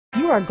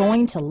are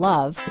going to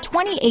love the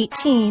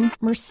 2018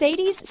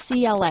 Mercedes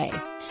CLA.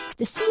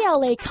 The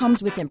CLA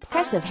comes with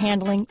impressive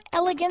handling,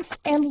 elegance,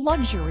 and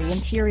luxury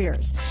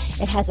interiors.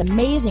 It has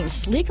amazing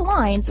sleek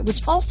lines,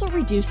 which also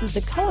reduces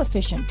the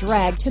coefficient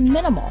drag to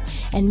minimal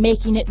and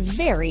making it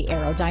very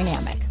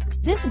aerodynamic.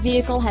 This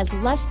vehicle has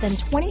less than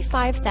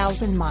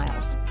 25,000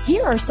 miles.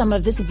 Here are some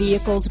of this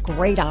vehicle's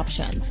great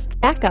options: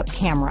 backup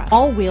camera,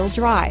 all-wheel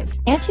drive,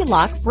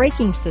 anti-lock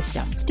braking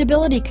system,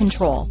 stability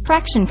control,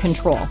 traction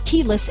control,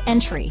 keyless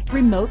entry,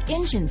 remote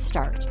engine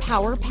start,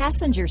 power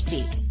passenger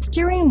seat,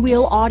 steering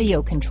wheel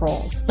audio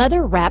controls,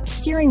 leather-wrapped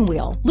steering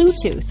wheel,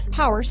 Bluetooth,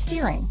 power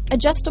steering,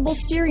 adjustable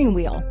steering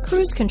wheel,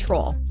 cruise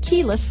control,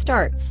 keyless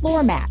start,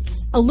 floor mats,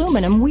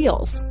 aluminum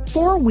wheels,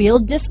 four-wheel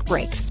disc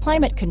brakes,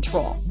 climate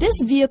control. This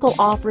vehicle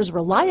offers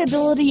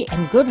reliability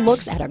and good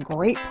looks at a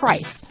great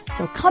price.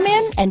 So come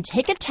in and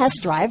take a test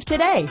drive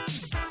today.